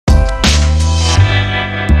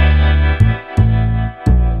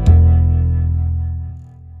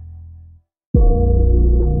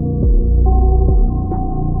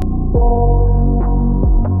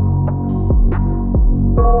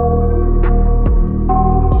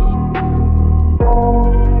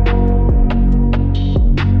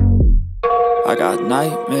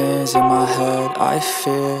nightmares in my head, I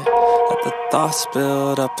fear that the thoughts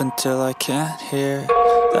build up until I can't hear,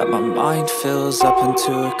 that my mind fills up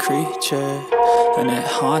into a creature, and it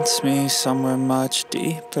haunts me somewhere much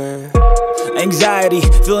deeper. Anxiety,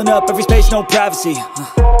 filling up every space, no privacy,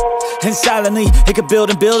 and silently, it could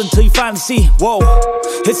build and build until you finally see, whoa,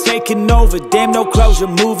 it's taking over, damn no closure,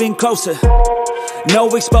 moving closer. No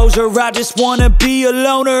exposure, I just wanna be a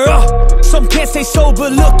loner. Some can't stay sober,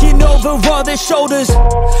 looking over all their shoulders,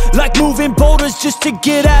 like moving boulders just to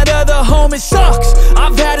get out of the home. It sucks,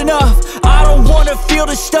 I've had enough, I don't wanna feel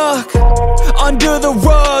this stuck under the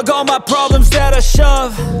rug, all my problems that I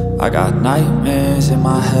shove. I got nightmares in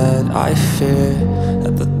my head, I fear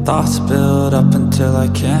that the thoughts build up until I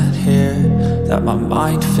can't hear, that my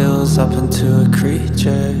mind fills up into a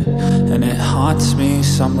creature, and it haunts me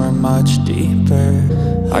somewhere much deeper.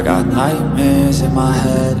 I got nightmares in my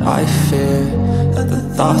head, I fear that the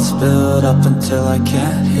thoughts build up until I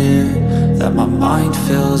can't hear, that my mind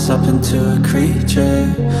fills up into a creature,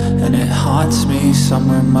 and it haunts me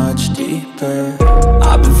somewhere much deeper.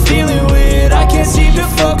 I've been feeling weird, I can't seem to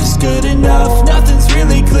focus good enough, nothing's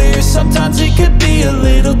really clear, sometimes it could be a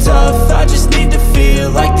little tough. I just need to feel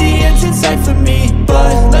like the end's in sight for me,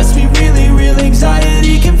 but let's be really real,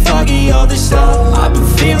 anxiety can foggy all this stuff. I've been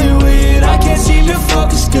feeling weird, I can't seem to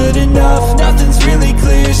focus good enough, nothing's really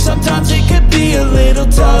clear, sometimes it could be a little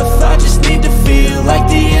tough. I just need to feel like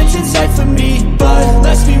the end's in sight for me, but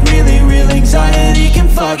let's be really real, anxiety can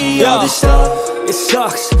foggy all this stuff. It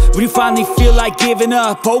sucks when you finally feel like giving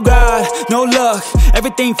up. Oh God, no luck,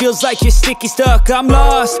 everything feels like you're sticky stuck. I'm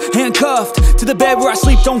lost, handcuffed to the bed where I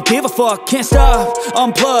sleep, don't give a fuck. Can't stop,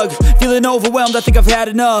 unplug, feeling overwhelmed, I think I've had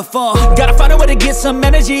enough. Gotta find a way to get some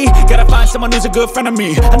energy, gotta find someone who's a good friend of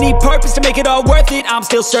me. I need purpose to make it all worth it, I'm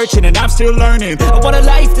still searching and I'm still learning. I want a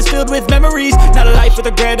life that's filled with memories, not a life with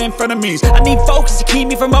regret and frenemies. I need focus to keep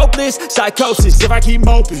me from hopeless psychosis if I keep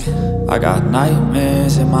moping. I got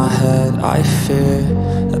nightmares in my head, I fear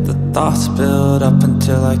that the thoughts build up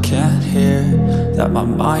until I can't hear, that my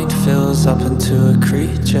mind fills up into a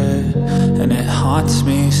creature, and it haunts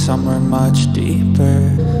me somewhere much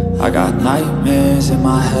deeper. I got nightmares in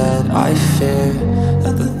my head, I fear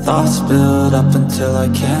that the thoughts build up until I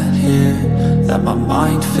can't hear, that my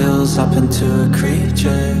mind fills up into a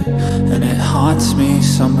creature, and it haunts me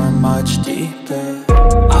somewhere much deeper.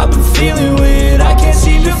 I've been feeling weird, I can't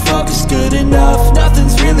seem to focus good enough,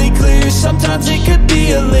 nothing's really clear, sometimes it could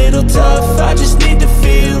be a little tough. I just need to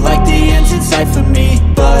feel like the end's in sight for me,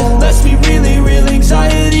 but let's be really real,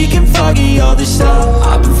 anxiety can foggy all this stuff.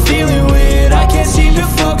 I've been feeling weird, I can't seem to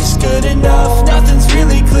focus good enough, nothing's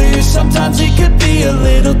really clear, sometimes it could be a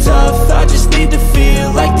little tough. I just need to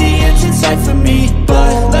feel like the end's in sight for me,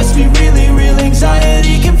 but let's be really real,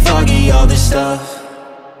 anxiety can foggy